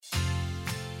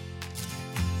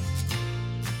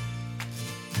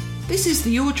This is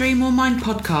the Your Dream or Mine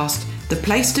podcast, the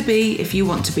place to be if you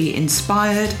want to be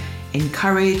inspired,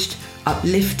 encouraged,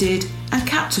 uplifted and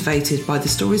captivated by the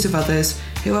stories of others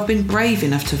who have been brave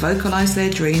enough to vocalise their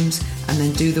dreams and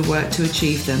then do the work to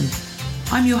achieve them.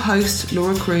 I'm your host,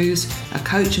 Laura Cruz, a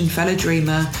coach and fellow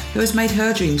dreamer who has made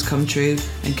her dreams come true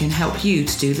and can help you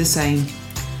to do the same.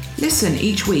 Listen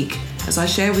each week as I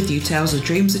share with you tales of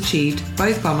dreams achieved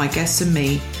both by my guests and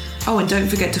me. Oh, and don't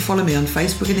forget to follow me on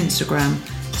Facebook and Instagram.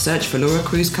 Search for Laura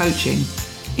Cruz Coaching.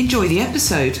 Enjoy the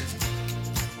episode.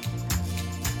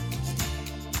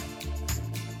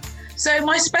 So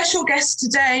my special guest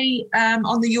today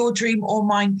on the Your Dream or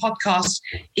Mine podcast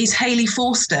is Hayley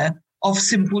Forster of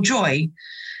Simple Joy.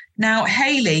 Now,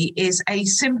 Hayley is a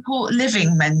simple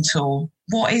living mentor.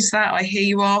 What is that, I hear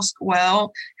you ask?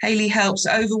 Well, Hayley helps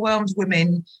overwhelmed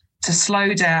women to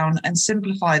slow down and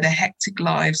simplify their hectic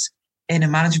lives in a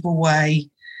manageable way.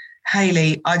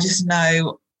 Hayley, I just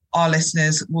know our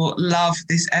listeners will love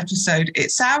this episode. It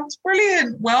sounds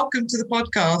brilliant. Welcome to the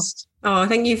podcast. Oh,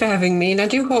 thank you for having me. And I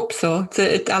do hope so.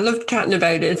 I love chatting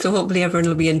about it. So hopefully everyone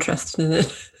will be interested in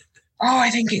it. Oh, I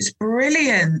think it's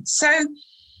brilliant. So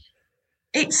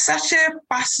it's such a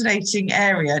fascinating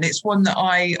area. And it's one that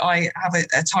I have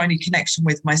a tiny connection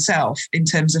with myself in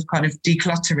terms of kind of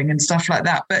decluttering and stuff like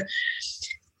that. But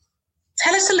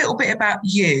tell us a little bit about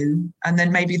you, and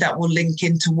then maybe that will link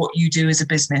into what you do as a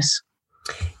business.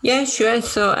 Yeah, sure.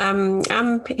 So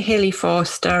I'm Hayley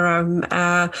Forster. I'm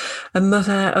a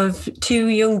mother of two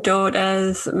young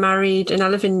daughters, married, and I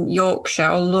live in Yorkshire,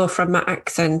 although from my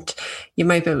accent, you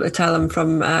might be able to tell I'm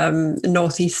from the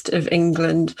northeast of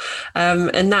England.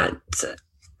 And that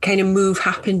kind of move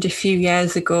happened a few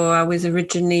years ago. I was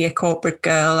originally a corporate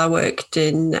girl. I worked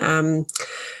in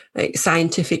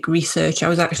scientific research. I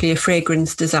was actually a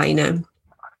fragrance designer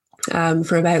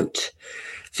for about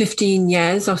 15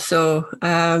 years or so.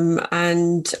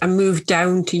 And I moved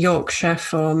down to Yorkshire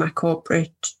for my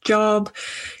corporate job.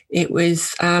 It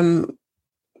was, in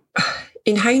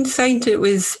hindsight, it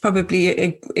was probably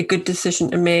a good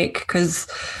decision to make because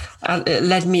it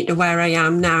led me to where I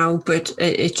am now, but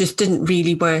it just didn't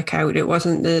really work out. It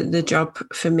wasn't the job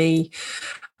for me.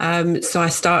 So I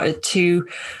started to,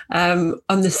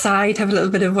 on the side, have a little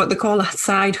bit of what they call a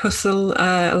side hustle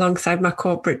alongside my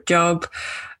corporate job,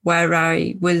 where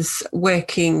I was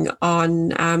working on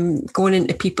going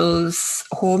into people's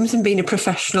homes and being a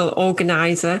professional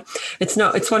organizer. It's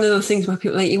one of those things where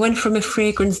people are like, you went from a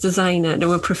fragrance designer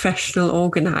to a professional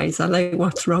organizer. Like,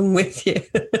 what's wrong with you?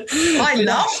 I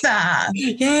love that.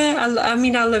 Yeah, I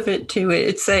mean, I love it too.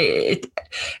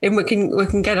 And we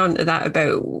can get onto that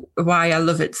about why I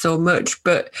love it so much.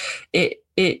 But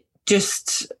it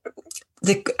just.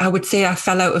 I would say I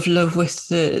fell out of love with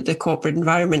the corporate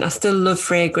environment. I still love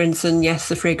fragrance, and yes,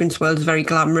 the fragrance world is very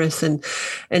glamorous and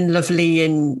lovely,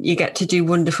 and you get to do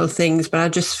wonderful things. But I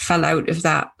just fell out of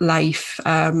that life.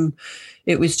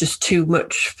 It was just too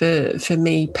much for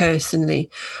me personally.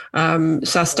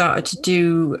 So I started to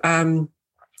do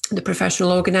the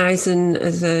professional organising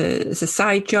as a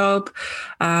side job.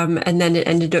 And then it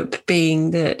ended up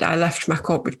being that I left my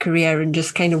corporate career and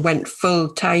just kind of went full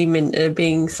time into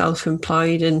being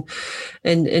self-employed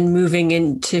and moving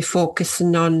into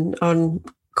focusing on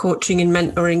coaching and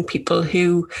mentoring people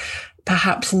who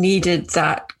perhaps needed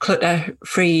that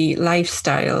clutter-free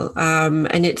lifestyle.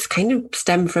 And it's kind of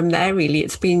stemmed from there, really.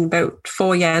 It's been about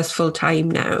 4 years full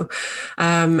time now.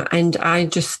 And I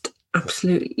just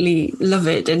absolutely love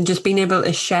it, and just being able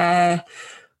to share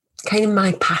kind of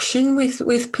my passion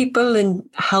with people and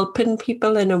helping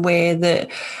people in a way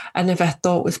that I never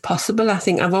thought was possible. I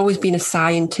think I've always been a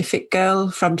scientific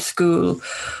girl from school,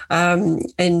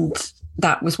 and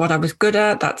that was what I was good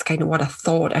at. That's kind of what I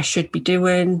thought I should be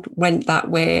doing, went that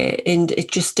way, and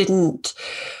it just didn't,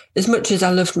 as much as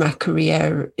I loved my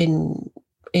career in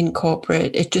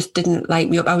corporate, it just didn't light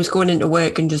me up. I was going into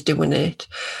work and just doing it.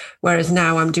 Whereas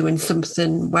now I'm doing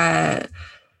something where,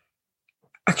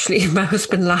 actually, my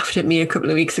husband laughed at me a couple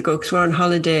of weeks ago because we're on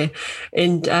holiday,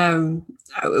 and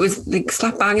it was like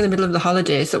slap bang in the middle of the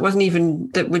holiday. So it wasn't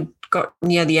even that we'd got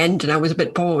near the end and I was a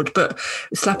bit bored, but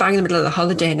slap bang in the middle of the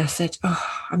holiday, and I said, "Oh,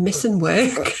 I'm missing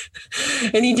work."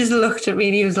 And he just looked at me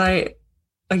and he was like,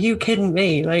 "Are you kidding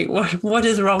me? Like, what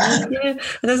is wrong with you?"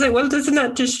 And I was like, "Well, doesn't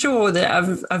that just show that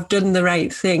I've done the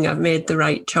right thing? I've made the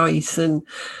right choice, and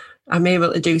I'm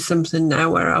able to do something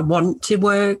now where I want to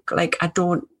work. Like, I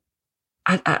don't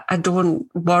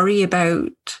worry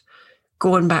about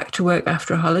going back to work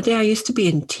after a holiday. I used to be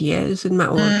in tears in my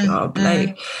old job.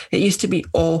 Like, it used to be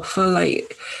awful.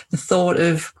 Like, the thought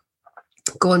of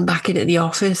going back into the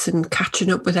office and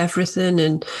catching up with everything,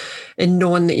 and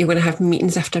knowing that you're going to have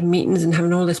meetings after meetings and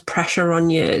having all this pressure on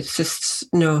you. It's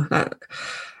just, no, that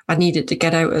I needed to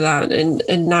get out of that.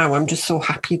 And now I'm just so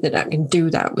happy that I can do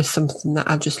that with something that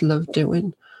I just love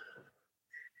doing.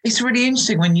 It's really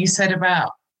interesting when you said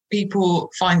about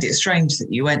people find it strange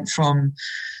that you went from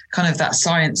kind of that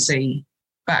sciencey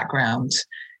background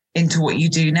into what you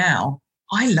do now.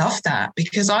 I love that,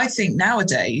 because I think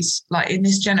nowadays, like in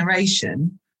this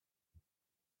generation,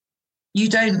 you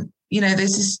don't,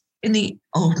 there's this, in the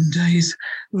olden days,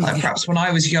 like perhaps when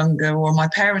I was younger or my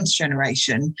parents'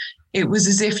 generation, it was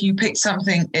as if you picked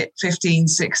something at 15,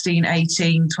 16,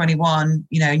 18, 21,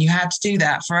 and you had to do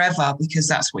that forever because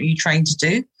that's what you trained to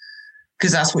do,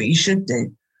 because that's what you should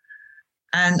do.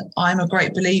 And I'm a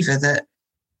great believer that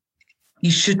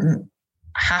you shouldn't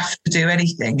have to do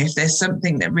anything. If there's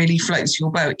something that really floats your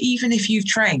boat, even if you've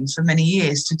trained for many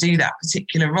years to do that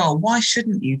particular role, why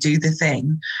shouldn't you do the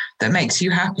thing that makes you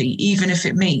happy, even if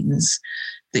it means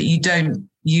that you don't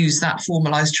use that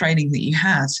formalized training that you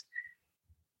had?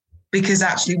 Because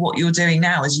actually what you're doing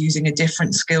now is using a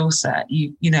different skill set.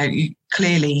 You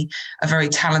clearly a very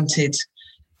talented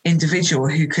individual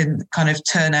who can kind of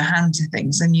turn her hand to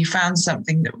things, and you found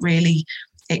something that really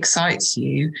excites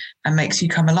you and makes you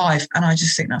come alive. And I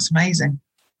just think that's amazing.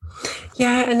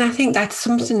 Yeah, and I think that's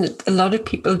something that a lot of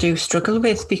people do struggle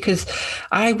with, because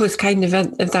I was kind of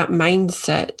of that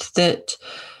mindset that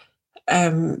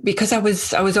because I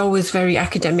was always very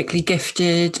academically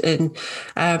gifted, and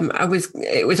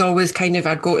it was always kind of,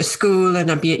 I'd go to school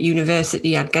and I'd be at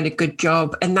university, I'd get a good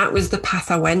job, and that was the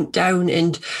path I went down.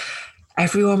 And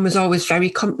everyone was always very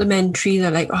complimentary. They're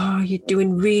like, oh, you're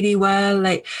doing really well.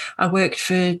 Like, I worked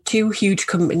for 2 huge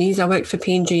companies. I worked for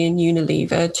P&G and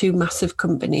Unilever, 2 massive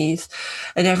companies.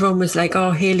 And everyone was like,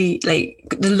 oh, Hayley,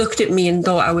 like, they looked at me and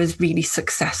thought I was really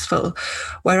successful,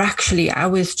 where actually I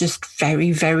was just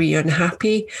very, very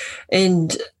unhappy.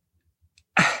 And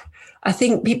I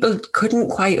think people couldn't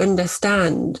quite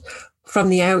understand from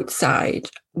the outside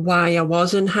why I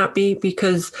was unhappy,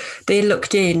 because they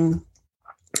looked in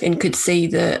and could see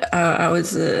that I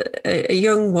was a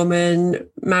young woman,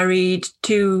 married,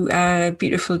 2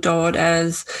 beautiful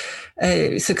daughters,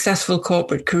 a successful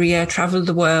corporate career, travelled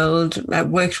the world,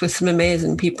 worked with some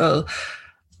amazing people.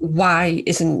 Why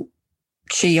isn't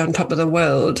she on top of the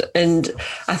world? And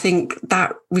I think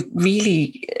that would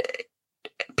really,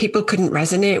 people couldn't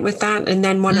resonate with that. And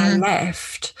then when I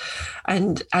left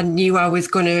and I knew I was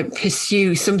going to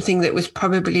pursue something that was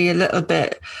probably a little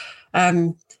bit,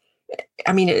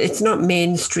 it's not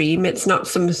mainstream. It's not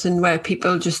something where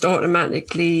people just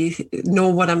automatically know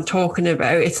what I'm talking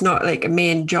about. It's not like a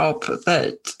main job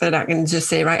that I can just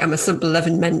say, right, I'm a simple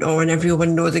living mentor and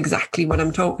everyone knows exactly what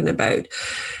I'm talking about.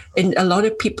 And a lot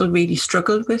of people really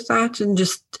struggled with that, and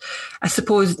just, I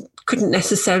suppose, couldn't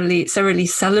necessarily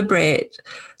celebrate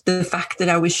the fact that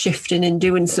I was shifting and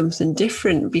doing something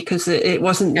different, because it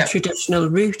wasn't the traditional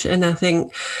route. And I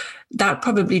think that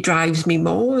probably drives me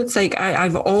more. It's like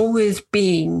I've always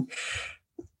been,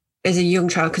 as a young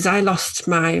child, because I lost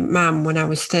my mum when I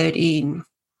was 13.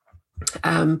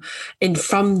 And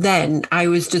from then, I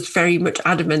was just very much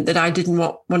adamant that I didn't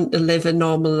want to live a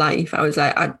normal life. I was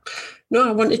like, I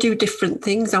want to do different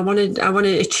things. I want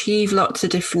to achieve lots of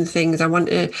different things. I want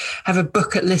to have a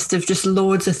bucket list of just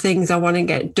loads of things I want to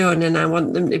get done, and I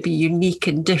want them to be unique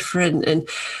and different. And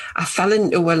I fell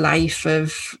into a life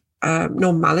of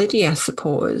normality, I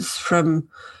suppose, from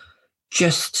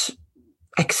just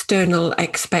external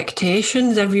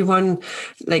expectations. Everyone,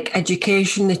 like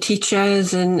education, the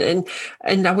teachers, and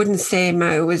I wouldn't say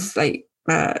it was like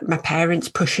my parents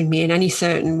pushing me in any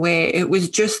certain way. It was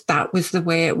just, that was the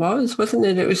way it was, wasn't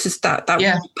it? It was just that was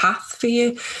the path for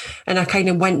you. And I kind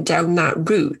of went down that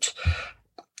route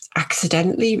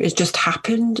accidentally. It just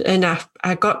happened. And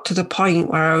I got to the point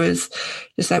where I was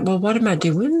just like, well, what am I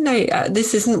doing? Like,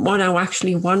 this isn't what I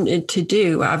actually wanted to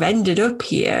do. I've ended up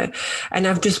here, and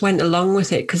I've just went along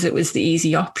with it because it was the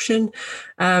easy option.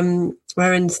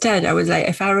 Where instead I was like,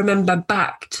 if I remember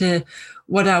back to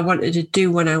what I wanted to do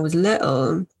when I was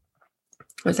little,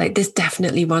 I was like, this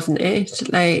definitely wasn't it.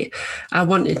 Like, I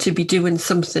wanted to be doing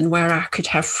something where I could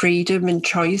have freedom and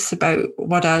choice about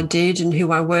what I did and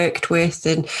who I worked with,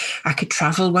 and I could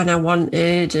travel when I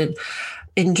wanted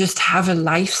and just have a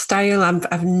lifestyle.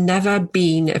 I've never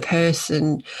been a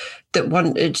person that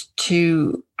wanted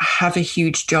to have a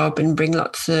huge job and bring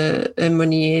lots of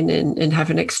money in and have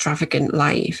an extravagant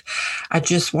life. I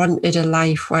just wanted a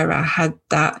life where I had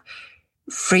that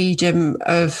freedom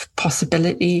of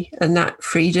possibility and that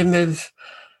freedom of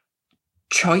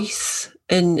choice.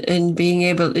 and being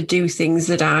able to do things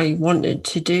that I wanted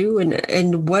to do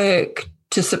and work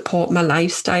to support my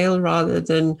lifestyle rather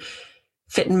than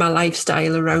fitting my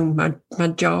lifestyle around my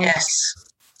job. Yes.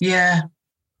 Yeah.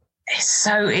 It's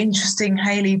so interesting,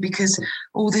 Hayley, because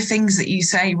all the things that you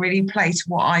say really play to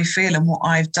what I feel and what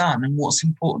I've done and what's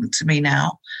important to me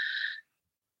now.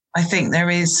 I think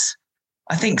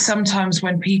sometimes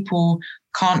when people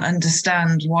can't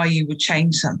understand why you would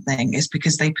change something, it's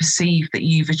because they perceive that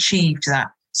you've achieved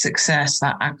that success,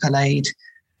 that accolade,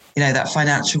 that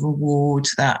financial reward,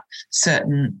 that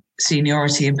certain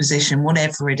seniority and position,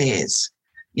 whatever it is,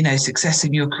 success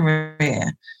in your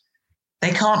career.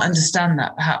 They can't understand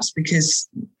that perhaps because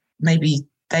maybe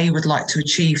they would like to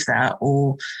achieve that,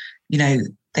 or,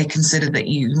 they consider that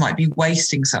you might be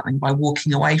wasting something by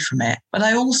walking away from it. But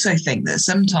I also think that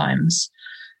sometimes,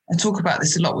 I talk about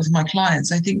this a lot with my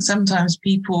clients, I think sometimes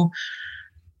people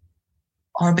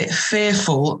are a bit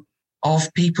fearful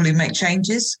of people who make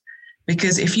changes.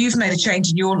 Because if you've made a change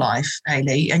in your life,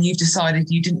 Hayley, and you've decided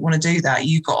you didn't want to do that,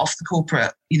 you got off the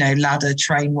corporate, ladder,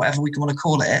 train, whatever we want to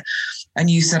call it, and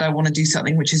you said, I want to do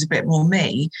something which is a bit more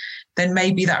me, then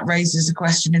maybe that raises a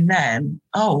question in them.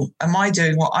 Oh, am I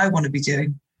doing what I want to be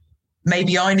doing?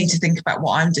 Maybe I need to think about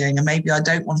what I'm doing, and maybe I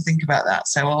don't want to think about that.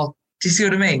 So do you see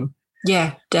what I mean?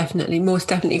 Yeah, definitely. Most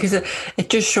definitely. Because it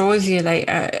just shows you,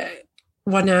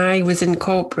 when I was in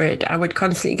corporate, I would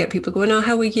constantly get people going, oh,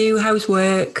 how are you? How's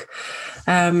work?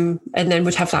 And then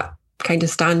we'd have that kind of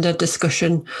standard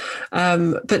discussion.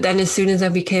 But then as soon as I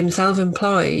became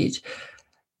self-employed,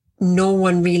 no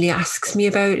one really asks me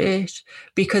about it,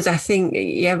 because I think,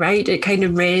 yeah, right, it kind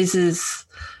of raises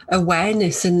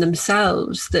awareness in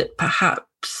themselves that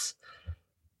perhaps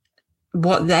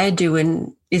what they're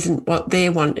doing isn't what they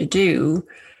want to do.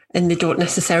 And they don't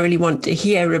necessarily want to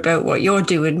hear about what you're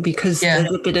doing, because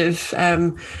there's a bit of,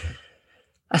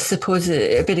 I suppose,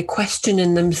 a bit of question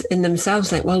in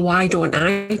themselves, like, well, why don't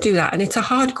I do that? And it's a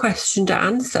hard question to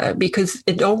answer, because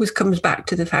it always comes back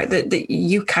to the fact that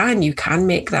you can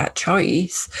make that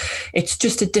choice. It's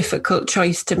just a difficult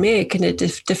choice to make and a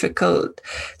difficult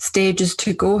stages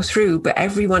to go through. But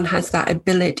everyone has that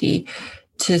ability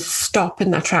to stop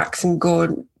in their tracks and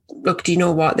go, look, do you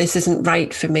know what? This isn't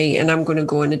right for me, and I'm going to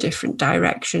go in a different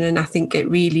direction. And I think it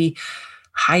really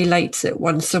highlights it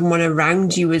when someone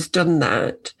around you has done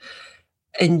that,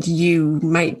 and you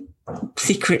might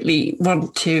secretly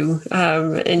want to.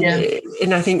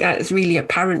 And I think that's really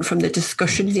apparent from the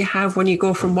discussions you have. When you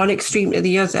go from one extreme to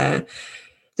the other,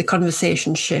 the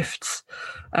conversation shifts.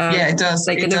 It does.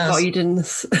 Like an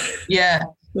avoidance. Yeah.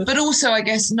 But also, I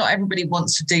guess not everybody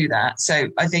wants to do that. So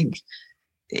I think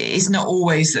it's not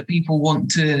always that people want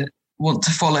to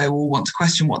follow or want to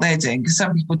question what they're doing, because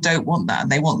some people don't want that and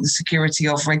they want the security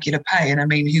of regular pay. And I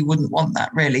mean, who wouldn't want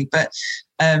that, really? But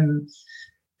it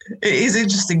is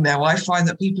interesting, though. I find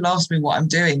that people ask me what I'm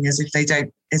doing as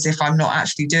if I'm not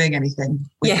actually doing anything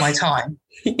with my time.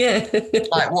 Yeah.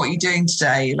 Like, what are you doing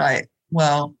today? Like,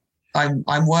 well,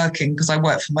 I'm working because I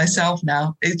work for myself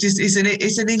now.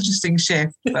 It's an interesting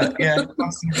shift, but yeah.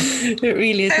 It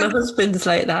really is. My husband's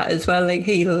like that as well. Like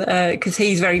because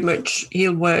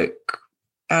he'll work.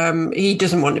 He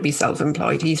doesn't want to be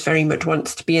self-employed. He's very much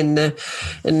wants to be in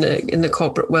the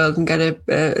corporate world and get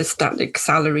a static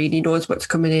salary, and he knows what's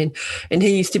coming in. And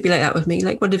he used to be like that with me.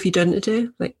 Like, what have you done today?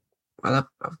 Like, well,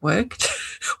 I've worked.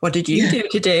 What did you do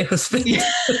today, husband?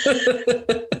 Yeah.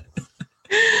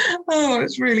 Oh,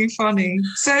 it's really funny.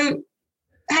 So,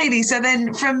 Hayley, so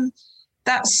then from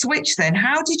that switch then,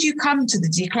 how did you come to the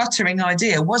decluttering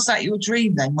idea? Was that your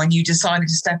dream then when you decided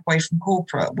to step away from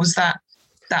corporate? Was that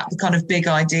the kind of big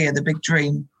idea, the big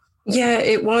dream? Yeah,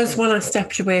 it was when I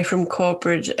stepped away from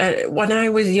corporate. When I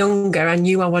was younger, I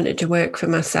knew I wanted to work for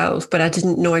myself, but I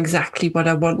didn't know exactly what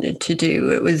I wanted to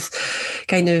do. It was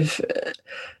kind of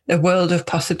a world of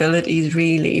possibilities,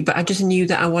 really. But I just knew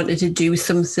that I wanted to do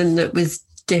something that was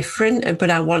different, but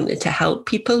I wanted to help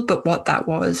people. But what that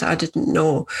was, I didn't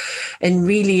know. And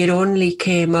really, it only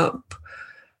came up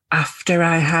after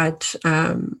I had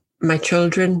my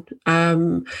children.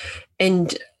 And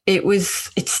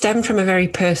it stemmed from a very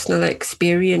personal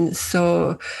experience.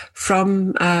 So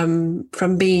from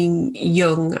being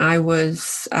young, I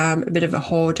was a bit of a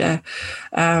hoarder.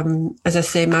 As I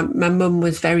say, my mum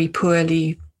was very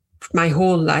poorly my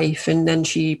whole life, and then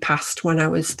she passed when I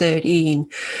was 13.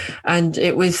 And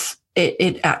it was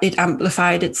it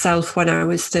amplified itself when I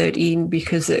was 13,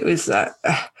 because it was,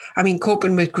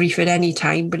 coping with grief at any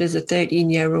time, but as a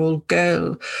 13-year-old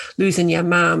girl, losing your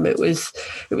mum, it was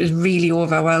really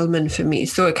overwhelming for me.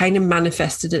 So it kind of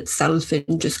manifested itself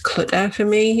in just clutter for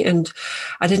me. And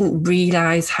I didn't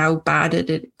realize how bad it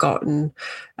had gotten.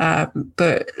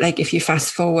 But like, if you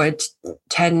fast forward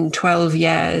 10, 12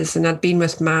 years, and I'd been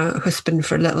with my husband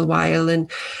for a little while,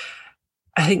 and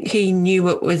I think he knew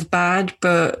it was bad,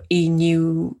 but he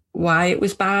knew why it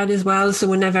was bad as well. So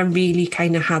we never really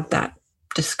kind of had that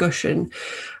discussion.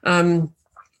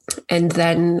 And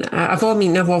then I've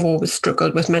always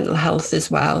struggled with mental health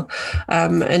as well.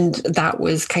 And that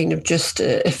was kind of just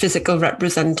a physical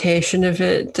representation of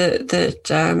it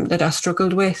that I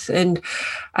struggled with. And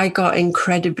I got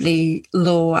incredibly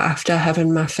low after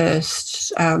having my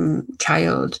first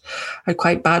child. I had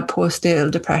quite bad postnatal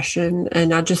depression,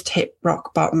 and I just hit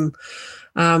rock bottom.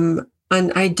 And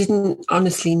I didn't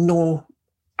honestly know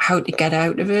how to get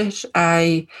out of it.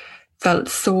 I felt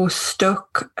so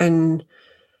stuck and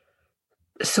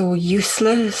so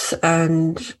useless,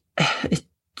 and I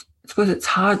suppose it's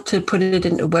hard to put it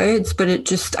into words, but I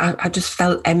just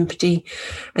felt empty,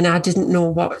 and I didn't know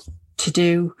what to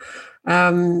do.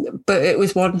 But it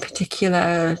was one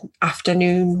particular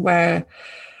afternoon where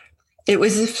it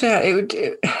was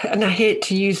and I hate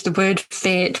to use the word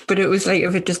fate, but it was like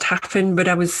if it just happened. But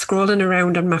I was scrolling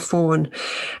around on my phone,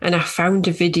 and I found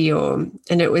a video,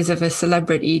 and it was of a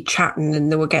celebrity chatting,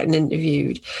 and they were getting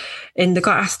interviewed, and they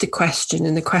got asked a question,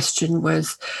 and the question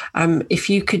was,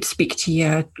 if you could speak to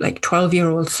your like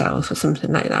 12-year-old self or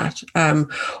something like that,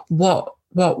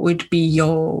 what would be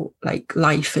your like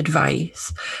life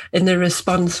advice? And the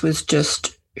response was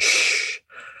just shh.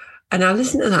 And I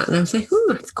listened to that, and I was like, oh,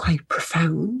 that's quite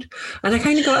profound. And I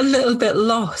kind of got a little bit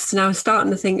lost, and I was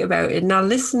starting to think about it. And I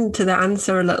listened to the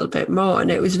answer a little bit more,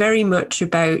 and it was very much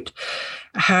about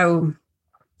how,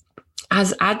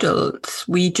 as adults,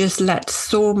 we just let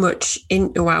so much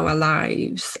into our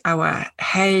lives, our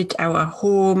head, our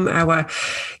home, our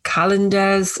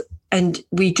calendars, and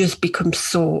we just become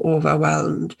so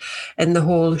overwhelmed. And the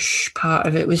whole shh part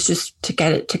of it was just to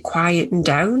get it to quieten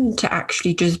down, to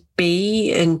actually just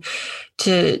be, and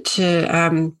to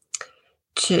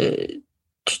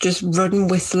just run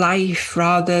with life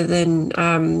rather than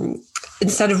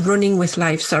instead of running with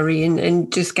life,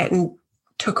 and just getting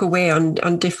took away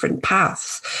on different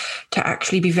paths, to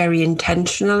actually be very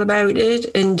intentional about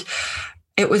it. And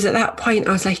it was at that point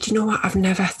I was like, do you know what? I've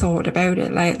never thought about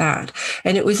it like that.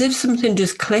 And it was as if something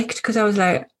just clicked, because I was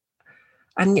like,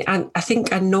 I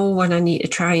think I know what I need to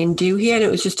try and do here. And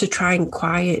it was just to try and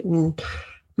quieten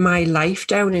my life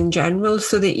down in general.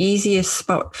 So the easiest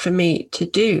spot for me to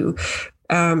do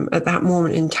at that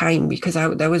moment in time, because I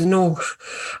was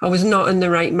not in the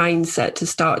right mindset to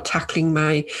start tackling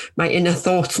my inner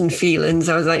thoughts and feelings.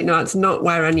 I was like, no, it's not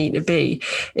where I need to be.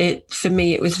 For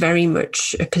me, it was very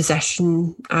much a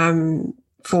possession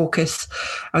focus.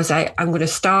 I was like, I'm going to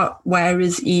start where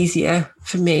is easier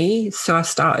for me. So I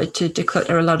started to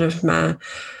declutter a lot of my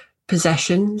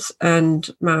possessions and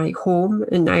my home,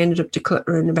 and I ended up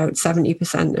decluttering about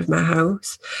 70% of my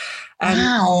house. And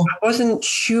wow. I wasn't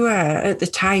sure at the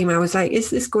time. I was like, is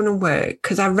this going to work?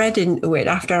 Because I read into it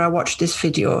after I watched this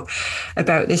video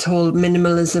about this whole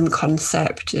minimalism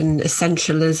concept and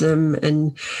essentialism,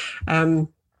 and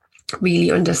really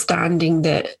understanding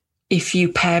that if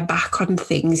you pare back on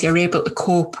things, you're able to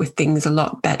cope with things a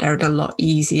lot better and a lot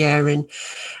easier. And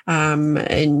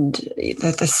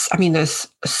there's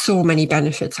so many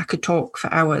benefits. I could talk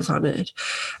for hours on it.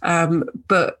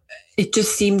 But it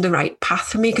just seemed the right path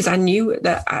for me, because I knew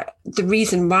that the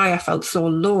reason why I felt so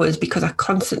low is because I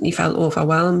constantly felt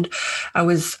overwhelmed. I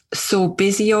was so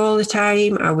busy all the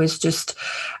time. I was just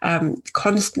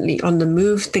constantly on the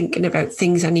move, thinking about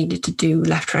things I needed to do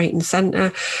left, right, and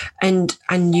centre. And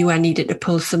I knew I needed to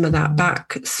pull some of that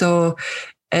back. So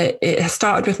it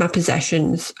started with my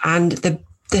possessions, and the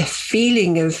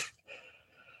feeling of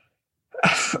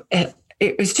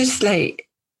it was just like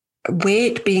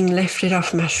weight being lifted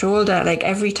off my shoulder. Like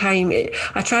every time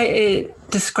I try to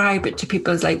describe it to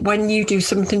people as like when you do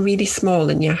something really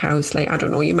small in your house, like, I don't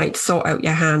know, you might sort out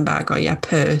your handbag or your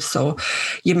purse, or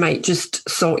you might just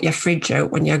sort your fridge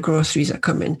out when your groceries are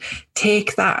coming.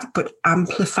 Take that, but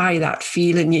amplify that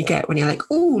feeling you get when you're like,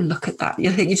 oh, look at that.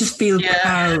 You just feel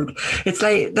proud. It's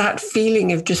like that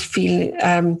feeling of just feeling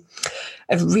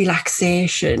of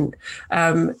relaxation.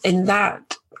 And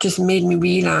that just made me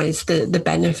realize the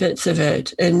benefits of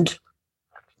it. And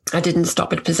I didn't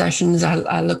stop at possessions.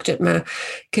 I looked at my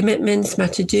commitments, my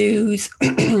to-dos,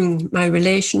 my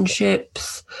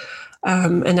relationships,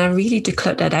 And I really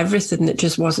decluttered everything that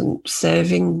just wasn't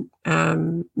serving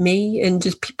me, and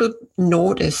just people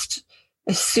noticed.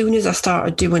 As soon as I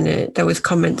started doing it, there was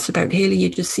comments about, Hayley, you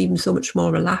just seem so much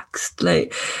more relaxed.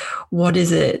 Like, what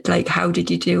is it? Like, how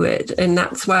did you do it? And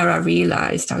that's where I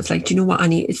realized, I was like, do you know what? I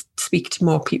need to speak to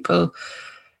more people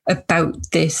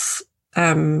about this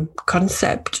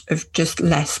concept of just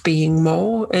less being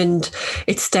more. And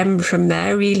it stemmed from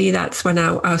there, really. That's when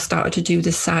I started to do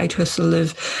this side hustle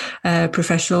of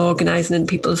professional organising in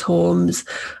people's homes.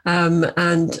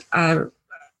 As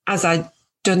I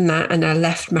done that and I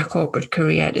left my corporate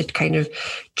career to kind of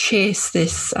chase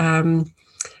this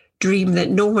dream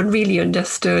that no one really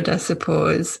understood, I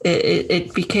suppose,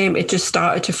 it just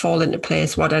started to fall into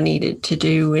place what I needed to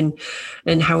do,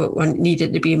 and how it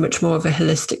needed to be much more of a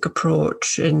holistic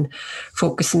approach and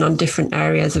focusing on different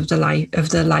areas of the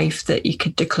life that you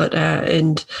could declutter.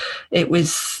 And it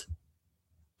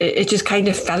just kind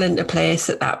of fell into place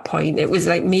at that point. It was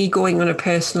like me going on a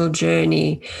personal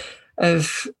journey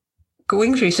of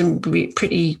going through some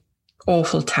pretty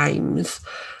awful times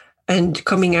and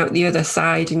coming out the other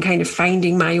side and kind of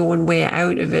finding my own way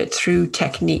out of it through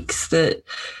techniques that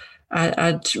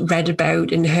I'd read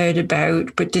about and heard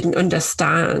about but didn't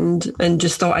understand, and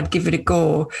just thought I'd give it a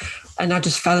go. And I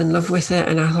just fell in love with it,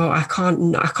 and I thought,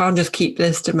 I can't just keep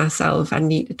this to myself. I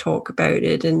need to talk about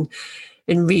it and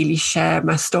really share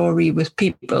my story with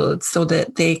people so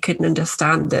that they can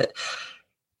understand that,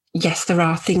 yes, there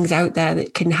are things out there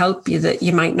that can help you that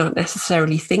you might not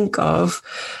necessarily think of,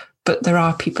 but there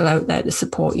are people out there to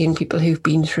support you and people who've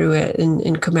been through it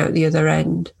and come out the other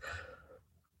end.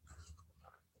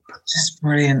 Just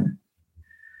brilliant.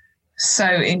 So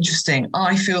interesting.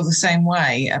 I feel the same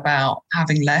way about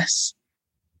having less.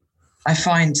 I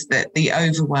find that the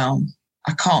overwhelm,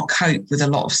 I can't cope with a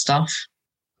lot of stuff.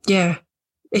 Yeah.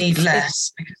 I need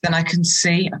less because then I can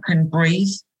see, I can breathe.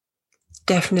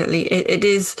 Definitely. It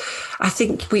is. I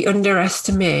think we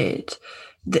underestimate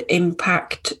the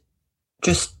impact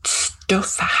just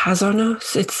stuff has on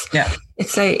us. It's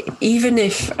like, even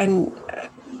if,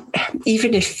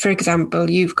 for example,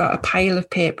 you've got a pile of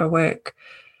paperwork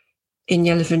in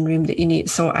your living room that you need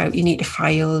to sort out, you need to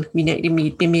file,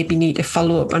 you maybe need to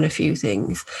follow up on a few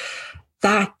things,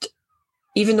 that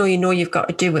even though you know you've got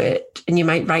to do it and you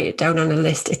might write it down on a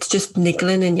list, it's just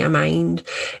niggling in your mind,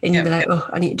 and you'll be like, oh,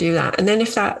 I need to do that. And then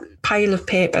if that pile of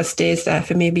paper stays there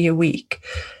for maybe a week,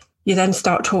 you then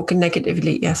start talking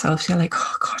negatively to yourself. So you're like,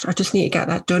 oh God, I just need to get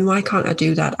that done. Why can't I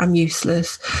do that? I'm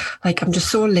useless. Like, I'm just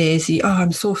so lazy. Oh,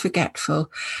 I'm so forgetful.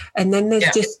 And then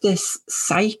there's just this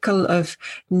cycle of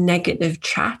negative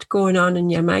chat going on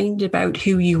in your mind about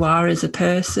who you are as a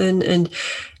person. And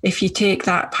if you take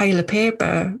that pile of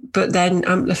paper, but then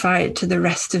amplify it to the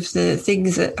rest of the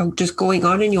things that are just going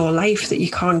on in your life that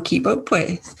you can't keep up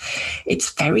with,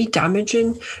 it's very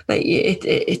damaging. Like,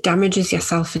 it damages your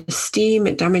self-esteem.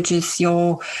 It damages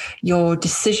your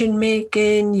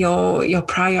decision-making, your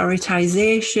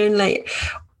prioritization. Like,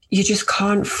 you just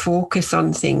can't focus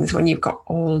on things when you've got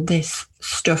all this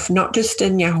stuff, not just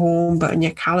in your home, but in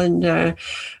your calendar,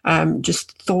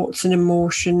 just thoughts and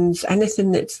emotions,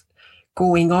 anything that's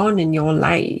going on in your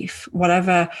life,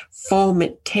 whatever form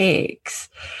it takes,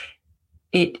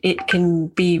 it can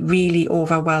be really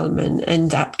overwhelming, and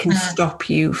that can stop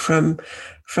you from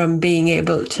being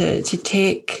able to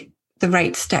take the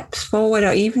right steps forward,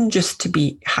 or even just to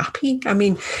be happy. I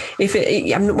mean,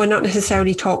 we're not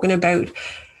necessarily talking about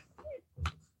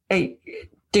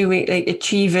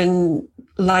achieving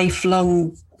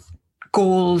lifelong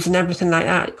goals and everything like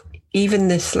that. Even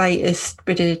the slightest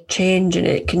bit of change in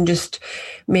it can just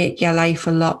make your life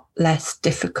a lot less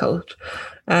difficult.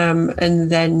 And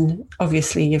then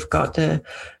obviously you've got the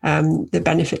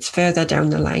benefits further down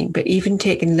the line. But even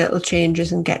taking little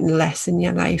changes and getting less in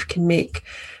your life can make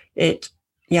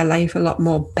your life a lot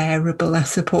more bearable, I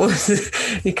suppose,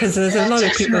 because there's a lot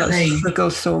of people that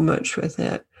struggle so much with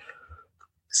it.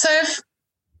 So if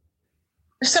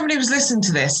somebody was listening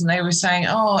to this and they were saying,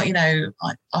 oh, I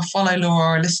follow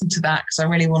Laura, I listen to that because I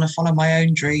really want to follow my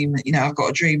own dream. I've got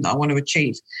a dream that I want to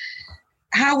achieve.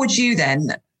 How would you then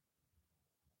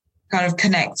kind of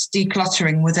connect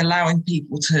decluttering with allowing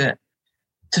people to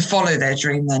follow their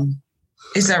dream then?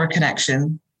 Is there a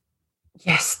connection?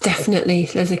 Yes, definitely.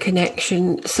 There's a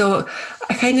connection. So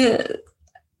I kind of,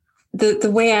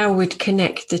 the way I would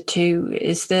connect the two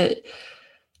is that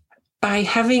by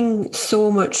having so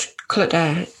much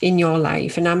clutter in your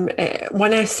life, and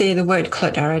when I say the word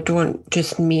clutter, I don't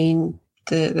just mean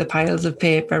the piles of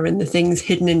paper and the things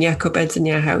hidden in your cupboards in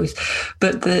your house,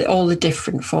 but all the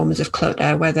different forms of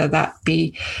clutter, whether that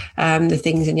be the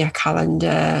things in your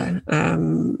calendar,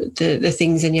 the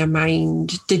things in your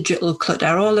mind, digital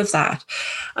clutter, all of that.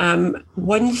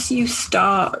 Once you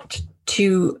start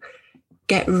to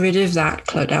get rid of that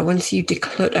clutter, once you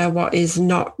declutter what is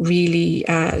not really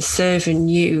serving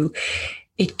you,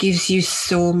 it gives you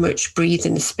so much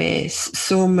breathing space,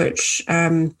 so much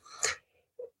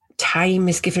time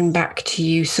is given back to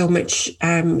you, so much,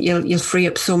 you'll free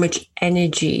up so much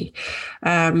energy.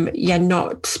 You're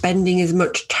not spending as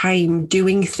much time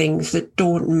doing things that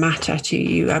don't matter to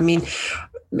you. I mean,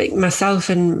 like myself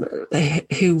and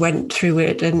who went through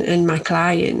it and my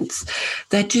clients,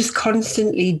 they're just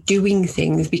constantly doing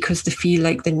things because they feel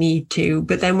like they need to.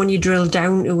 But then when you drill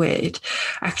down to it,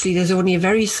 actually there's only a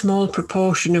very small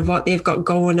proportion of what they've got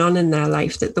going on in their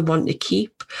life that they want to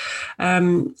keep.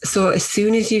 So as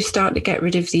soon as you start to get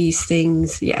rid of these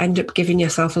things, you end up giving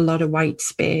yourself a lot of white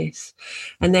space.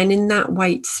 And then in that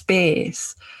white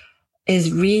space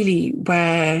is really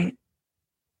where,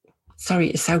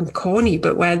 sorry to sound corny,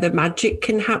 but where the magic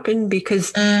can happen,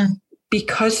 because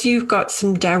you've got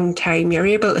some downtime, you're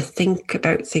able to think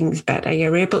about things better,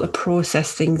 you're able to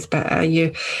process things better,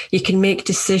 you can make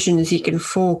decisions, you can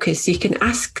focus, you can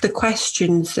ask the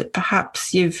questions that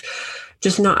perhaps you've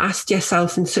just not asked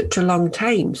yourself in such a long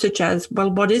time, such as, well,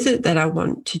 what is it that I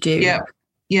want to do?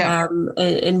 Yeah.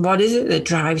 And what is it that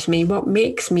drives me? What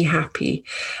makes me happy?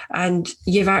 And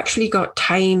you've actually got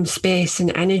time, space,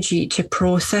 and energy to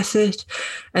process it,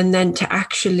 and then to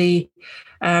actually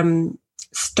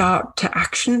start to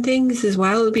action things as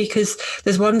well. Because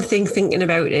there's one thing thinking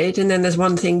about it, and then there's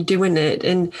one thing doing it,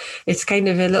 and it's kind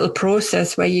of a little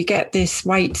process where you get this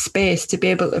white space to be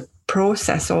able to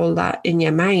process all that in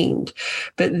your mind,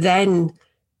 but then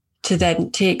to then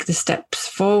take the steps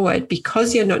forward,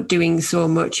 because you're not doing so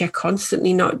much. You're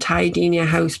constantly not tidying your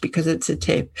house because it's a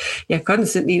tip. You're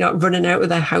constantly not running out of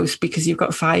the house because you've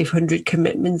got 500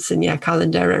 commitments in your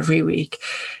calendar every week,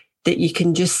 that you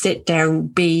can just sit down,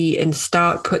 be, and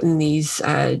start putting these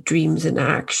dreams into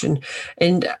action.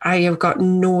 And I have got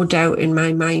no doubt in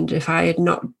my mind, if I had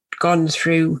not gone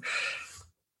through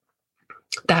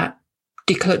that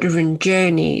decluttering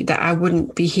journey, that I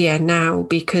wouldn't be here now,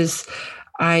 because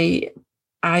I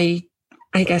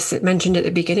guess it mentioned at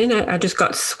the beginning, I just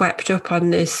got swept up on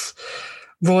this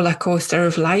roller coaster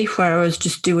of life where I was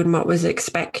just doing what was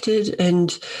expected.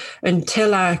 And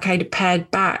until I kind of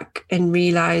pared back and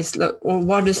realized, look, well,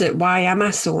 what is it? Why am I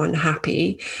so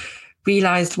unhappy?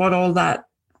 Realized what all that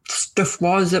stuff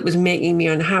was that was making me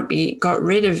unhappy, got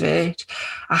rid of it.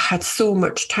 I had so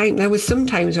much time. There was some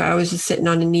times where I was just sitting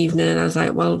on an evening and I was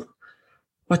like, well,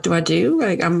 what do I do?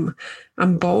 Like, I'm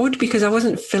bored, because I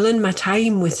wasn't filling my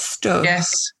time with stuff.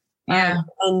 Yes. Yeah.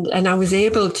 And I was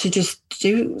able to just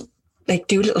do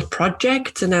little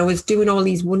projects, and I was doing all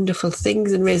these wonderful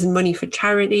things and raising money for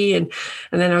charity. And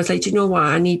then I was like, do you know what?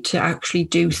 I need to actually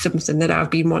do something that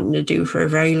I've been wanting to do for a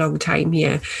very long time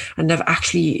here. And I've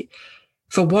actually,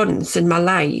 for once in my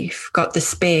life, got the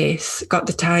space, got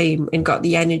the time, and got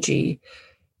the energy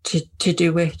to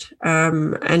do it.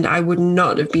 And I would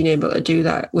not have been able to do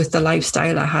that with the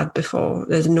lifestyle I had before.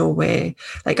 There's no way.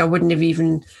 Like, I wouldn't have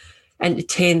even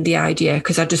entertained the idea,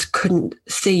 because I just couldn't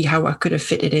see how I could have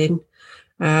fit it in.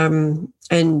 And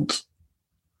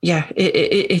yeah,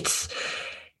 it's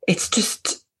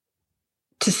just,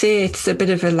 to say it's a bit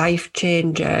of a life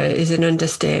changer is an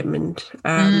understatement.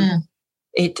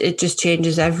 It just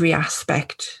changes every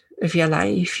aspect of your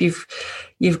life. You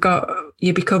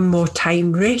become more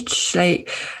time rich. Even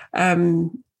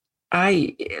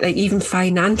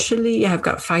financially, I've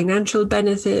got financial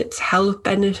benefits, health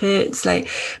benefits,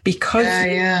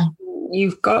 because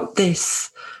you've got this.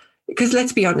 Because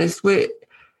let's be honest,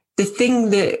 the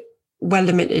thing that we're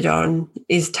limited on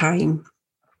is time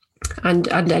and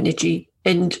energy,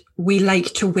 and we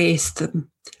like to waste them.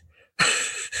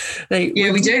 We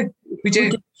do.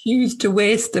 We choose to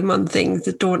waste them on things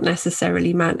that don't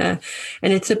necessarily matter.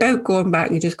 And it's about going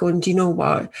back and just going, do you know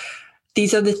what?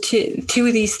 These are the two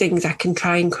of these things I can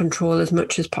try and control as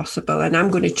much as possible. And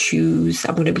I'm going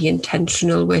to be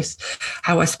intentional with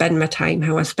how I spend my time,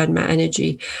 how I spend my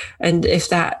energy. And if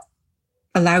that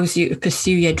allows you to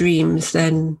pursue your dreams,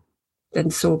 then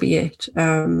so be it.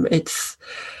 It's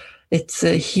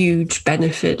a huge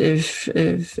benefit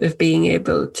of being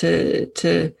able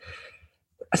to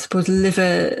I suppose live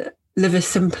a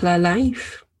simpler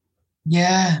life.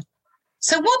 Yeah.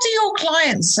 So what do your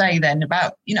clients say then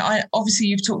about, obviously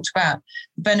you've talked about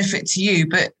the benefit to you,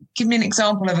 but give me an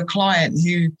example of a client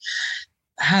who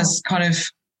has kind of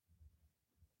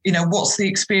what's the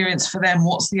experience for them?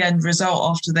 What's the end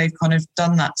result after they've kind of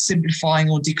done that simplifying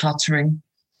or decluttering?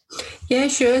 Yeah,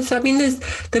 sure. So, I mean, there's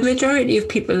the majority of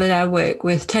people that I work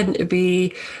with tend to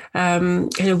be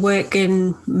kind of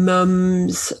working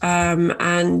mums,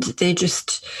 and they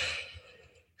just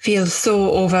feel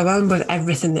so overwhelmed with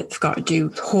everything that's got to do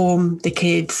with home, the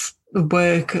kids, the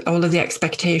work, all of the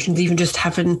expectations, even just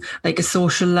having like a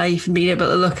social life and being able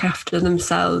to look after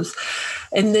themselves.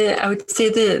 And I would say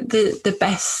the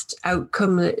best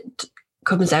outcome that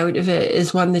comes out of it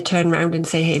is when they turn around and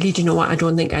say, Hayley, do you know what? I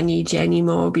don't think I need you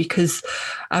anymore because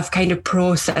I've kind of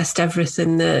processed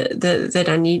everything that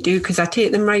I need to do. Because I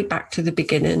take them right back to the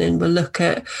beginning and we'll look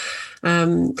at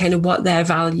kind of what their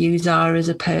values are as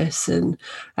a person,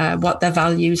 what their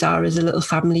values are as a little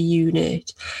family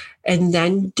unit, and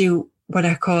then do what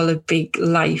I call a big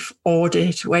life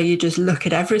audit, where you just look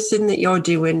at everything that you're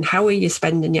doing. How are you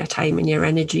spending your time and your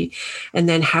energy? And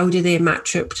then how do they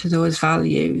match up to those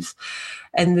values?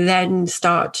 And then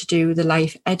start to do the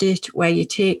life edit, where you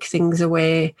take things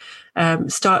away,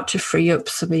 start to free up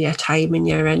some of your time and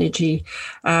your energy.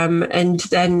 And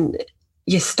then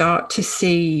you start to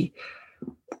see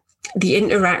the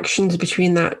interactions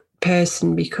between that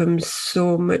person becomes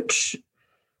so much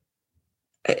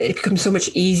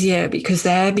easier because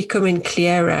they're becoming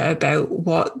clearer about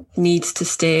what needs to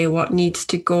stay, what needs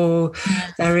to go.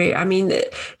 I mean,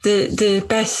 the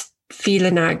best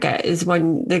feeling I get is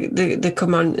when they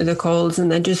come on to the calls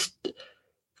and they're just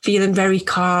feeling very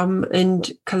calm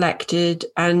and collected,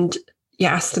 and you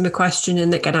ask them a question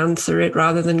and they can answer it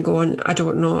rather than going, I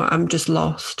don't know, I'm just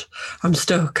lost, I'm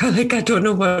stuck, I don't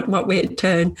know what way to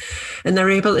turn. And they're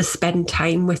able to spend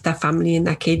time with their family and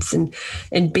their kids and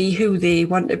be who they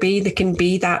want to be. They can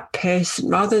be that person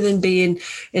rather than being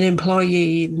an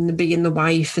employee and being the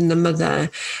wife and the mother.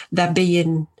 They're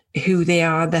being who they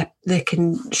are, that they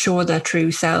can show their true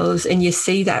selves. And you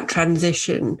see that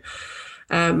transition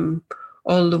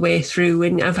all the way through.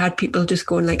 And I've had people just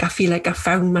going like, I feel like I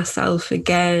found myself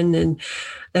again. And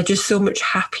they're just so much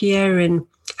happier and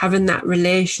having that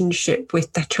relationship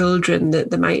with their children that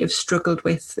they might have struggled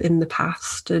with in the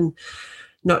past and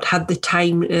not had the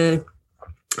time to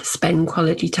spend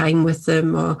quality time with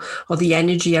them or the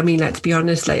energy. I mean, let's be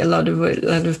honest, like a lot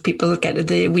of people get to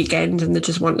the weekend and they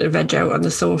just want to veg out on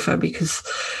the sofa because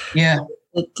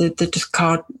they just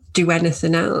can't do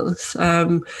anything else.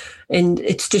 And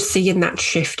it's just seeing that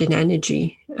shift in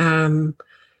energy of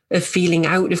feeling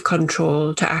out of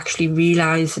control to actually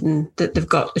realising that they've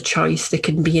got the choice, they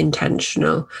can be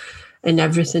intentional, and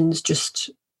everything just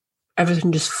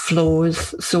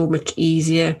flows so much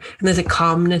easier. And there's a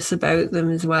calmness about them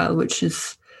as well, which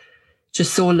is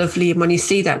just so lovely. And when you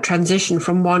see that transition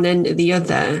from one end to the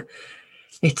other,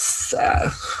 it's,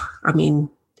 I mean,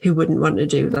 who wouldn't want to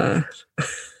do that?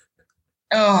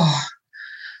 Oh,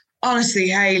 honestly,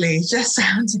 Hayley, it just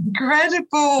sounds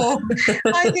incredible.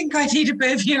 I think I need a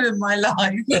bit of you in my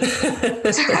life.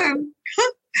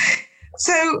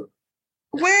 So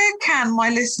where can my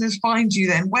listeners find you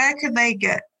then? Where can they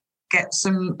get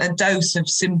a dose of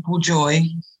simple joy?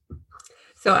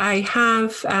 So I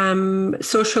have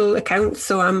social accounts.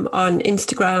 So I'm on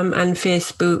Instagram and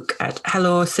Facebook at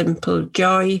Hello Simple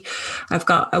Joy. I've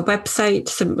got a website,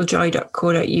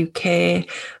 simplejoy.co.uk.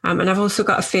 And I've also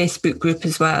got a Facebook group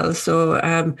as well. So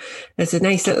there's a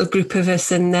nice little group of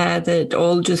us in there that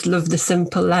all just love the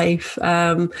simple life.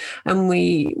 And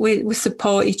we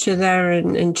support each other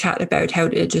and chat about how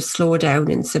to just slow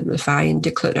down and simplify and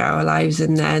declutter our lives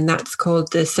in there. And that's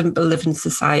called the Simple Living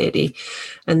Society.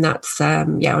 And that's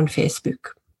on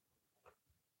Facebook.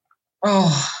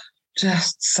 Oh,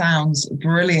 just sounds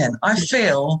brilliant. I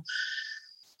feel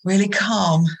really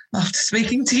calm after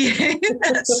speaking to you.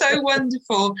 That's so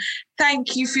wonderful.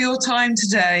 Thank you for your time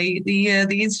today. The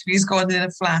interview's gone in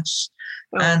a flash.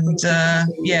 And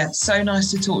so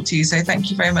nice to talk to you. So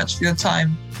thank you very much for your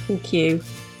time. Thank you.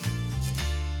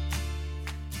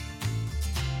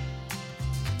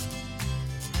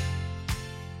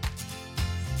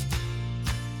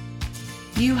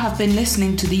 You have been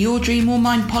listening to the Your Dream or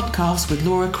Mine podcast with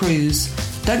Laura Cruz.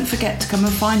 Don't forget to come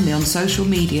and find me on social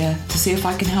media to see if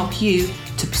I can help you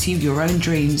to pursue your own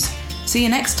dreams. See you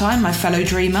next time, my fellow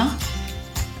dreamer.